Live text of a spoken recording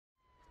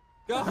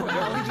Go,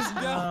 Ellie, just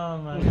go. Oh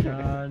my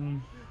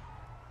god.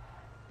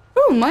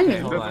 Ooh, money. Okay,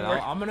 hold on.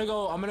 I'm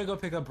gonna go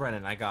pick up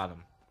Brennan. I got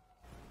him.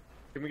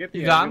 Can we get the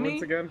You got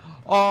ambulance me? again?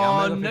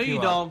 Oh, Yeah, no you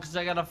up. don't, because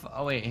I gotta...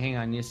 Oh, wait, hang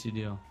on. Yes, you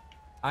do.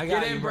 I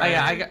got Get you, in, Brennan.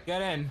 I got...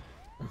 Get in.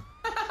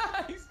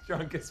 He's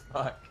drunk as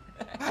fuck.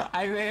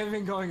 I may have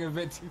been going a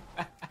bit too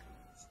fast.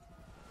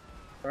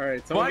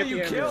 Alright, so Why get do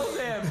you the kill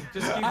ambulance. him?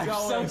 Just keep I'm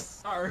going. so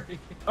sorry.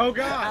 Oh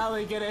god!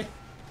 Allie, get in.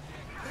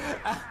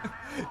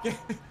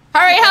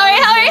 Hurry,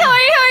 hurry, hurry, hurry,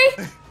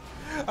 hurry!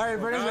 Alright,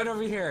 Brennan's right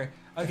over here.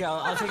 Okay,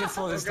 I'll take it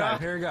slow this time.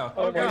 Here we go.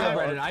 Oh, Here we go, God.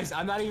 Brennan.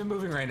 I'm not even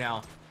moving right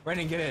now.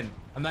 Brennan, get in.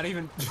 I'm not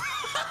even...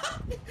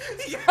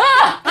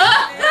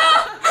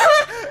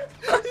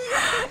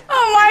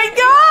 Oh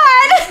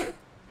my god!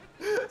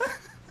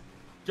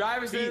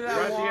 Drive us into Pete, that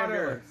drive the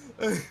water.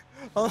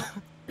 ambulance.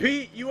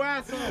 Pete, you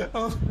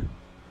asshole!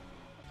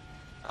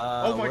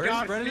 Oh my where's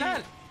god, Brennan Pete.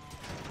 at?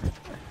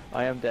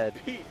 I am dead.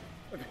 Pete,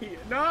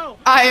 no!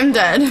 I am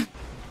dead.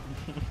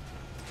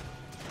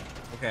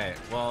 Okay,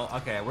 well,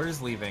 okay, we're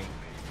just leaving.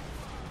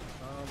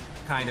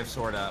 Kind of,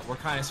 sorta. We're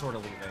kind of, sorta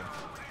leaving.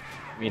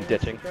 I mean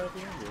ditching.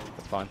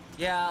 That's fine.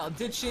 Yeah,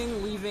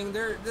 ditching, leaving.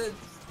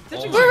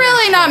 Ditching's We're a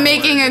really very not strong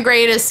making word. a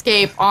great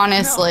escape,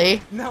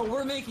 honestly. No,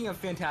 we're making a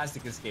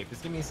fantastic escape.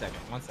 Just give me a second.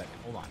 1 second.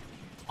 Hold on.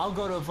 I'll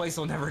go to a place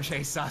that'll never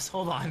chase us.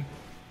 Hold on.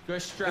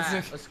 Good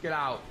strat. Let's get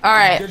out. All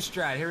right. Good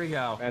strat. Here we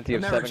go. Anti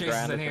They'll of never 7 chase grand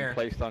us has in been here.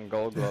 placed on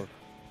Gold Glove.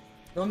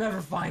 They'll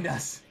never find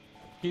us.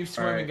 Keep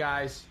swimming, Alright.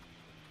 guys.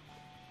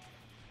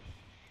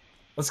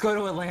 Let's go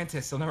to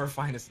Atlantis. They'll never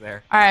find us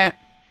there. All right.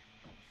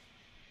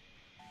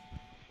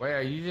 Wait,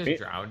 are you just Pete.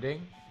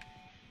 drowning?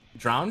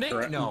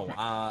 Drowning? No.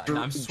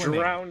 I'm swimming.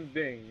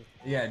 Drowning.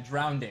 Yeah,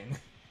 drowning.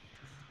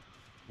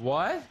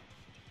 What?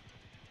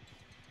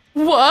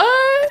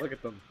 What? Look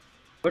at them.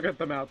 Look at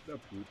them out there.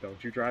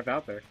 Don't you drive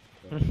out there.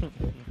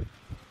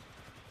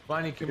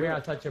 Bunny, come here.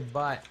 I'll touch your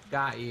butt.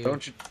 Got you.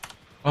 Don't you?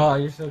 Oh,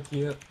 you're so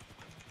cute.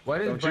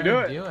 What is Don't you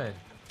Brennan do it. doing?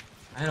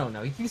 I don't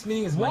know. He keeps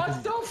meeting his mic.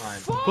 What the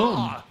fuck?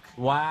 Boom.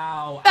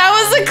 Wow. That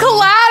was a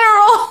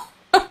collateral.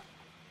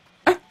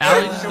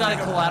 Allie just got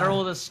a collateral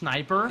with a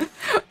sniper.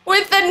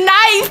 With the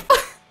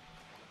knife.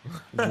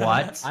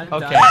 What? I'm Okay,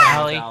 done with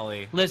Allie.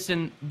 Allie.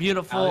 Listen,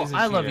 beautiful. Allie's a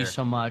I love you cheater.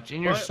 so much,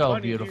 and you're What- so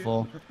what did you-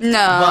 beautiful.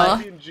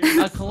 No.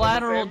 A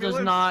collateral does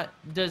not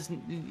it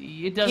doesn't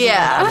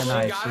Yeah. look She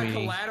like a knife, got a sweetie.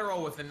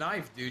 collateral with a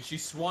knife, dude. She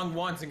swung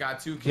once and got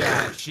 2 kills.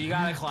 Yeah, she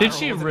got a collateral. Did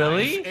she with a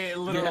really? knife. It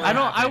literally I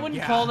don't. I happened,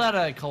 wouldn't yeah. call that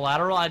a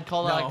collateral. I'd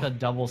call that No. like a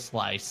double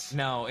slice.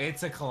 No,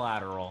 it's a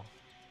collateral.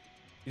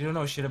 You don't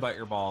know shit about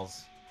your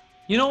balls.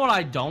 You know what?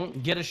 I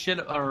don't get a shit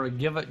or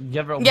give it.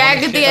 Yeah, one get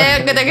shit the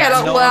or- get the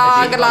Got no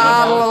la idea.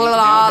 la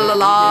la la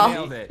la. You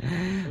nailed it.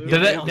 You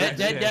nailed that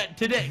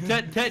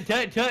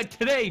shit.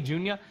 Today,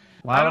 Junior.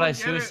 Why would don't I get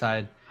it.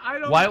 suicide? I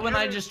don't Why get wouldn't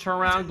I it. just turn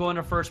around, go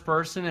into first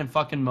person, and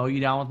fucking mow you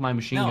down with my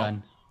machine No.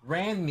 gun?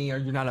 Ran me or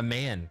you're not a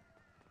man.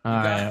 All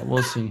right,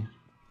 we'll see.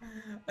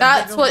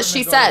 That's what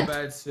she Go said. to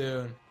bed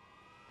soon.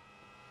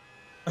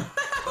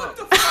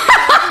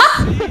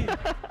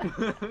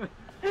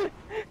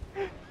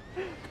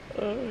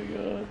 Oh my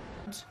god.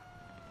 What's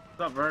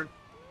up, Vern?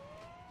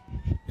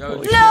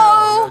 Yo, No! chill.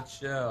 Yo,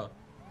 chill.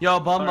 Yo,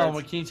 Bumbo,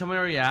 Alright. can you tell me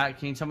where you're at?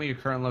 Can you tell me your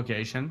current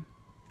location?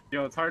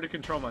 Yo, it's hard to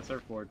control my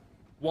surfboard.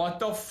 What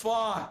the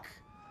fuck?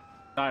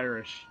 It's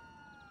Irish.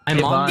 I'm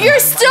Hey, on Bunny. the- You're I'm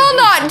still on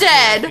the not beach of the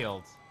dead.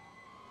 airfield.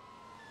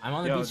 I'm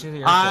on the Yo, beach of the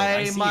airfield.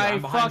 I see you. My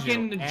I'm behind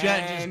fucking you. jet just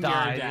And you're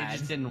died. It dead.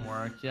 just didn't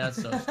work. Yeah,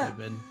 that's so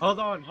stupid. Hold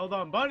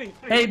on, Bunny.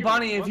 Hey,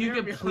 Bunny, if One you near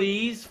could me.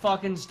 please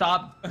fucking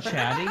stop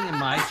chatting in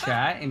my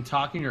chat and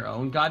talk in your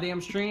own goddamn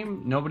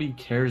stream, nobody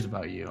cares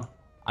about you.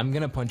 I'm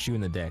gonna punch you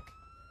in the dick.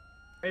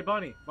 Hey,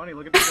 Bunny,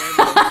 look at this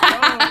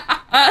ambulance.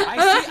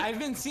 I've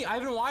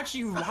been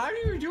watching you. How are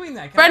you doing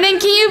that? Brendan,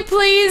 can you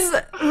please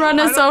run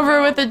us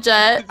over with a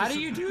jet? How do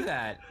you do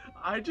that?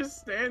 I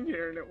just stand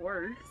here and it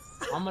works.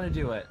 I'm gonna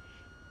do it.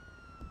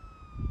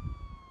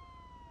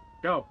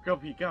 Go,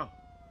 Pete, go.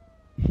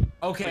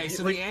 Okay,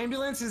 so the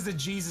ambulance is the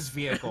Jesus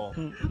vehicle.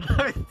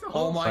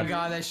 Oh my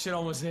god, that shit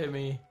almost hit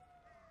me.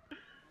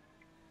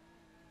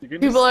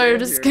 People are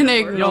just gonna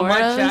Yo, ignore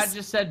my us. chat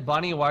just said,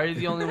 Bunny, why are you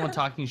the only one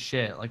talking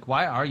shit? Like,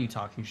 why are you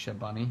talking shit,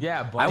 Bunny?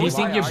 Yeah, I Do you was-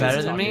 think why you're are better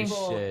you than me?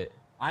 talking shit?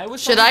 I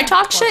was Should talking I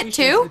talk fucking shit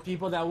to too? the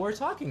people that were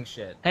talking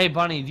shit. Hey,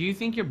 Bunny, do you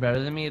think you're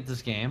better than me at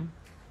this game?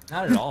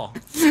 Not at all.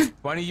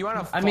 Bunny, you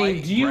wanna fight I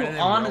mean, do you Brennan in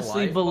real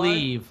honestly life,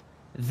 believe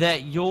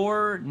that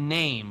your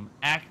name,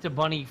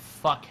 Actabunny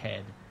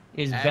Fuckhead,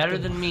 is better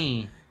than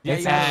me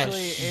It's at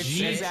actually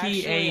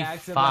GTA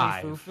Actabunny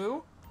 5?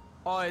 Fufu.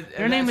 Oh,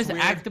 Your name is weird.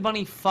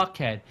 Actabunny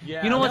Fuckhead.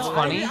 Yeah, You know what's no,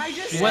 funny? I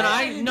just When said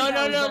I I didn't no think I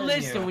no was no better than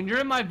listen, you. when you're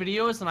in my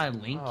videos and I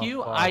link Oh,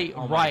 you, fuck. I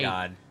Oh my write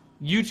God.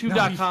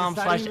 youtube.com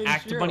No, it's slash not even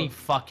Actabunny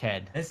true.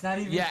 Fuckhead. It's not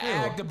even Yeah, true.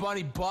 act the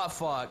bunny butt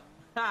fuck.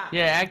 Ha.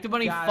 Yeah,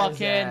 Actabunny Got his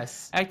Fuckhead,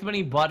 ass.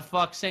 Actabunny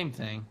Buttfuck, same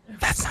thing.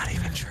 That's not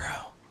even true.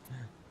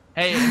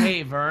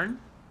 Hey Vern.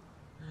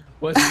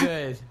 What's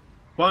good?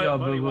 Bunny, Yo,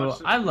 Bunny, boo boo. watch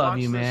this- I love watch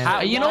you, this man.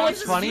 shit. You know Why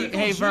what's is funny? this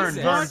Hey vehicle Vern,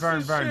 Jesus? Vern, Watch Vern,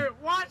 this Vern.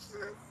 shit, watch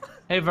this.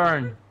 Hey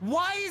Vern.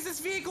 Why is this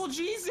vehicle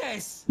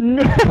Jesus?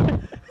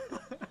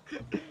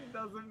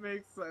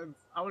 makes sense.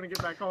 I want to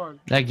get back on.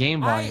 That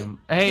game volume.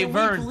 Hey, Can we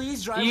Vern.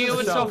 please drive You know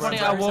this what's so over funny?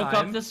 on I woke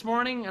time? up this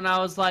morning and I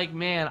was like,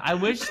 man, I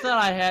wish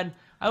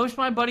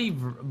my buddy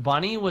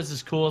Bunny was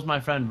as cool as my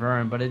friend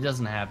Vern, but it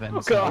doesn't happen.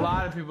 Oh, so- God. A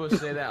lot of people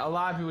say that. A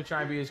lot of people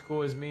try and be as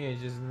cool as me.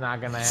 It's just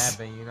not gonna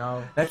happen, you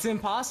know. That's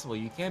impossible.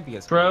 You can't be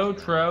as True,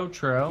 cool.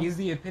 true. He's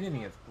the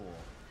epitome of cool.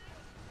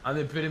 I'm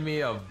the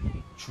epitome of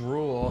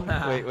drool.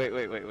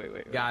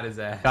 Wait. Got his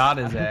ass. Got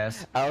his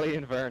ass. Allie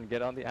and Vern,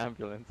 get on the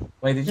ambulance.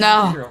 Wait, did you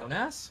No. do your own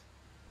ass?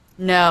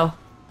 No.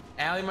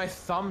 Allie, my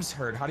thumbs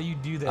hurt. How do you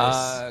do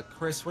this?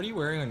 Chris, what are you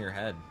wearing on your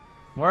head?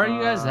 Where are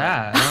you guys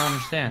at? I don't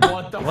understand.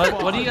 What the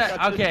What do you fuck?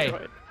 guys? Okay.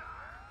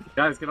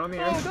 Guys, get on the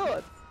air. Oh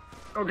God.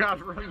 Oh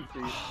God, run,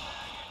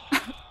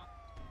 please.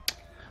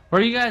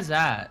 Where are you guys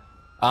at?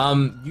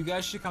 You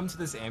guys should come to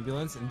this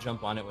ambulance and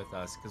jump on it with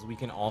us, because we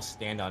can all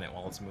stand on it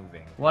while it's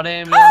moving. What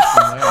ambulance?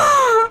 and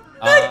where?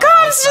 The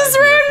ghost just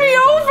ran me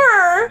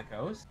over.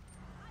 Ghost?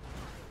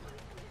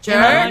 You know,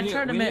 I Jared?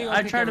 tried to we make need to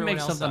I pick tried to everyone make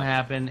else something up.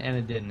 happen and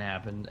it didn't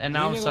happen, and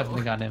now I'm need to stuck go- in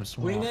the goddamn We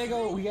swamp.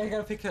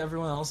 gotta pick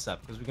everyone else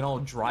up, because we can all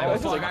drive. Oh,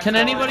 with fuck. us. Can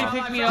anybody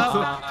pick me up?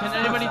 Stop. Can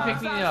anybody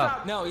pick me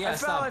up? No, yeah, I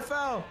stop.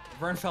 fell.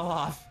 Vern fell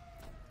off.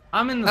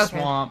 I'm in the Okay.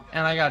 swamp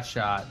and I got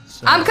shot.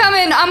 So. I'm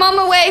coming. I'm on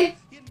my way.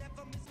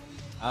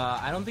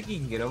 I don't think you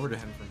can get over to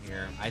him from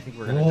here. I think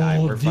we're gonna die.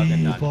 We're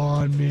fucking done.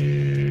 on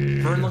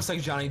me. Vern looks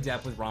like Johnny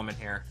Depp with ramen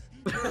hair.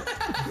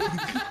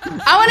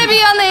 I want to be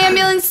on the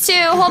ambulance too.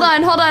 Hold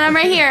on. I'm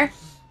right here.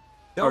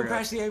 Don't Okay.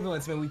 crash the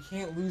ambulance, man. We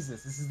can't lose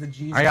this. This is the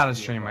Jesus. I got a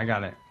vehicle. stream. I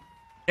got it.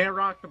 Can't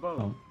rock the boat.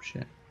 Oh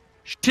shit.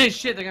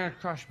 Shit! They're gonna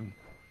crush me.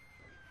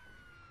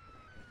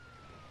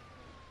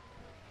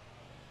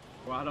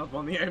 Squad up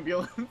on the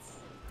ambulance.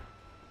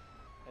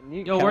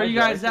 And Yo, can where I you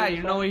guys drive at? through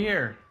You're the nowhere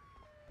here.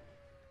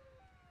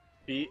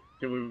 Pete,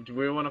 do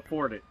we want to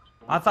afford it?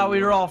 I thought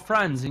we were all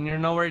friends and you're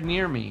nowhere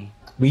near me.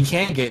 We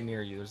can't get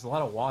near you. There's a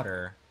lot of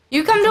water.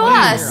 You come to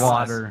Where's us.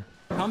 Water.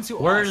 Come to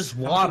Where us. is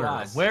Come to water?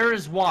 us. Where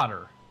is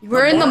water?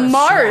 We're in the Water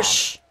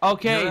marsh.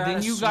 Okay, You're at then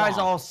a you guys swamp.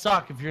 all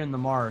suck if you're in the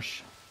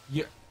marsh.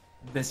 You,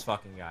 this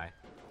fucking guy.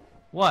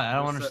 What? I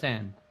don't What's that?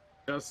 understand.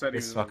 Just said he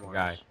This was fucking on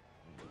guy.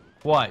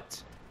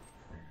 What?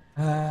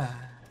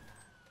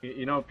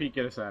 You know, Pete,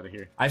 get us out of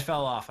here. I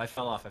fell off. That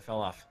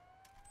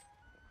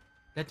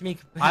make.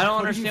 I don't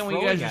What are understand what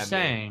you throwing guys are at me?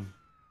 saying.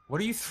 What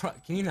are you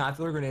Can you not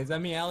throw grenades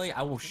at me, Allie?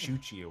 I will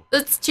shoot you.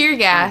 It's tear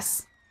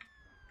gas.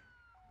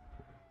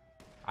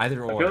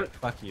 Either I or. feel like-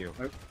 Fuck you.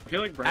 I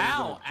feel like Bren's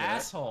Ow, gonna jet.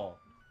 asshole.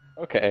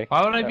 Okay.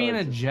 Why would I That be in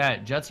a was-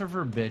 jet? Jets are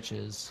for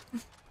bitches.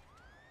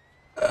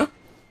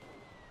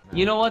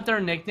 You know what their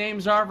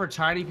nicknames are for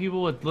tiny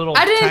people with little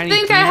I didn't tiny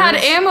think I had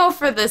fingers? ammo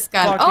for this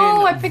gun. Fucking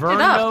Oh, I picked Vern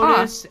it up. Huh.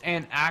 Notice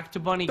and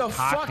Actabunny The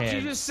fuck did you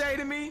Cockhead. just say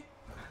to me?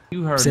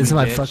 You heard Say me, it to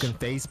my bitch. fucking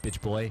face,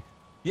 bitch boy.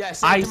 Yeah,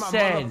 say I it to my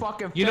said,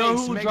 motherfucking you know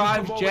face. who Make me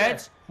drives come over there.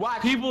 jets?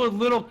 Watch. People with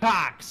little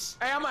cocks.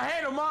 Hey, I'ma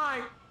handle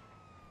mine.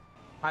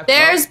 High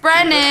There's five.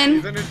 Brennan.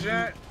 He's in a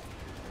jet.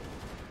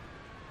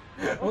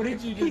 What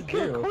did you just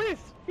do? Quiz.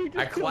 He just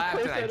I killed clapped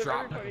Quiz and I out of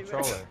dropped my everybody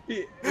there. controller.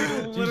 He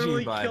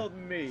literally bud. killed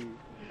me.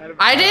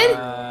 I did?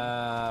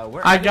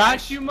 Where I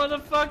got you,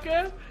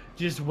 motherfucker.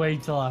 Just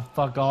wait till I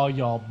fuck all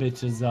y'all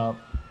bitches up.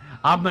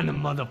 I'm in a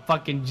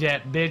motherfucking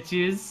jet,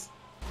 bitches.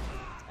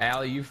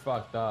 Allie, you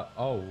fucked up.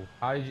 Oh,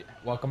 how did you?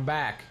 Welcome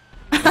back.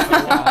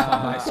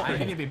 I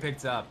need to be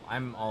picked up.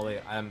 I'm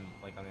like on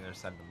the other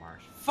side of the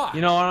marsh. Fuck.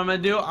 You know what I'm gonna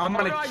do? I'm Oh,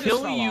 gonna no, I just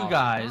kill fell you off.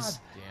 guys, God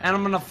damn. and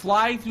I'm gonna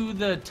fly through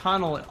the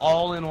tunnel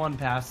all in one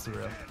pass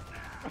through.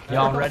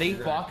 Y'all What ready?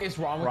 the fuck is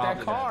wrong with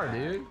that Probably car, not.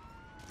 dude?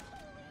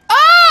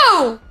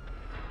 Oh!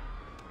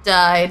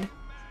 Died.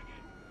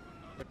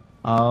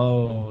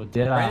 Oh,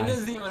 did Brandon I?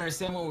 doesn't even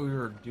understand what we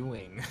were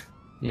doing.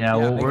 Yeah,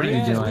 what were you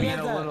we doing? had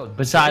the-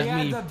 Besides we had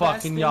me the best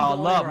fucking thing y'all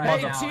going up,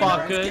 right now.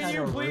 motherfuckers. Can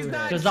you please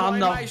not Cause I'm join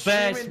the my stream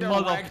best and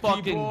direct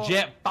motherfucking people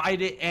jet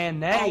fighter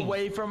and they.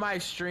 away from my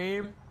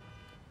stream?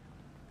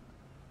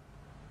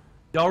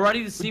 Y'all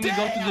ready to see me go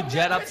through the Damn,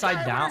 jet that upside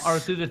guy down was- or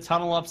through the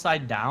tunnel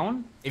upside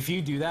down? If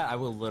you do that, I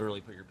will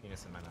literally put your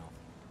penis in my mouth.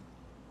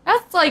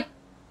 That's like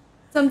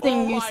something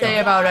Oh you my say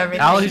God, about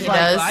everything Allie's he like,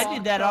 does. I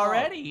did that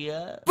already.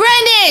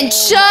 Brendan,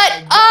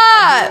 shut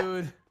Oh up!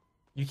 Dude.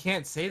 You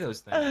can't say those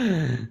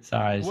things.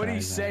 Sorry. What do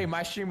you sorry. say?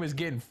 My stream was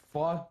getting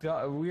fucked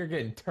up. We were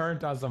getting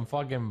turned on some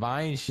fucking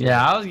Vine shit.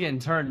 Yeah, I was getting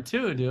turned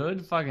too,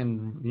 dude.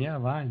 Fucking yeah,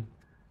 Vine.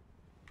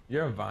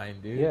 You're a Vine,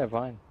 dude. Yeah,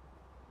 fine.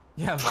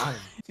 Yeah, fine.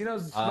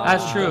 Tino's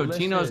That's Oh, true. delicious.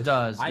 Tino's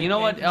does. I You know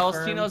what can else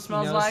confirm Tino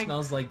smells Tino like?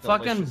 smells like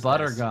Fucking deliciousness.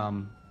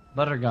 buttergum.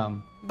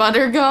 Buttergum.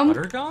 Buttergum?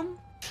 Buttergum?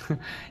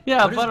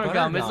 Yeah, What is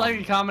buttergum. It's buttergum? like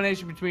a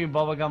combination between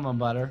bubblegum and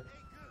butter.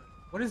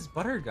 What is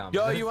buttergum?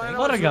 Yo, Is that you a wanna thing? know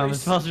what's Buttergum. really It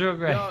smells real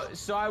great. Yo,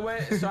 so I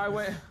went.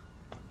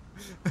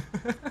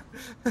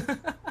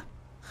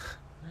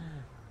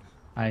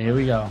 Alright, here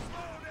we go.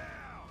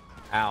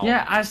 Ow.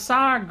 Yeah, I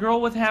saw a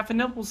girl with half a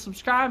nipple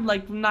subscribed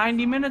like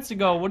 90 minutes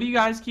ago. What do you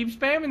guys keep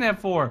spamming that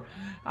for?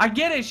 I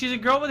get it. She's a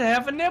girl with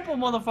half a nipple,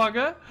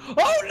 motherfucker.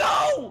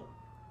 Oh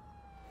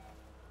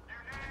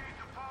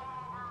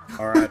no!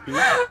 R.I.P.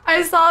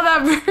 I saw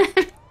that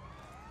bird.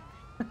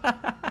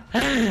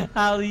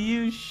 Allie,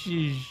 you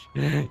shush.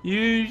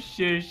 You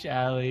shush,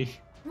 Allie.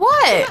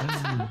 What?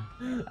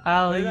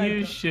 Allie,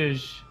 you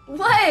shush.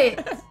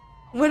 What?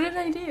 What did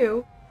I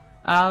do?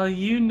 Allie,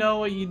 you know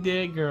what you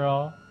did,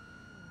 girl.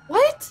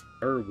 What?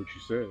 I heard what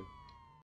you said.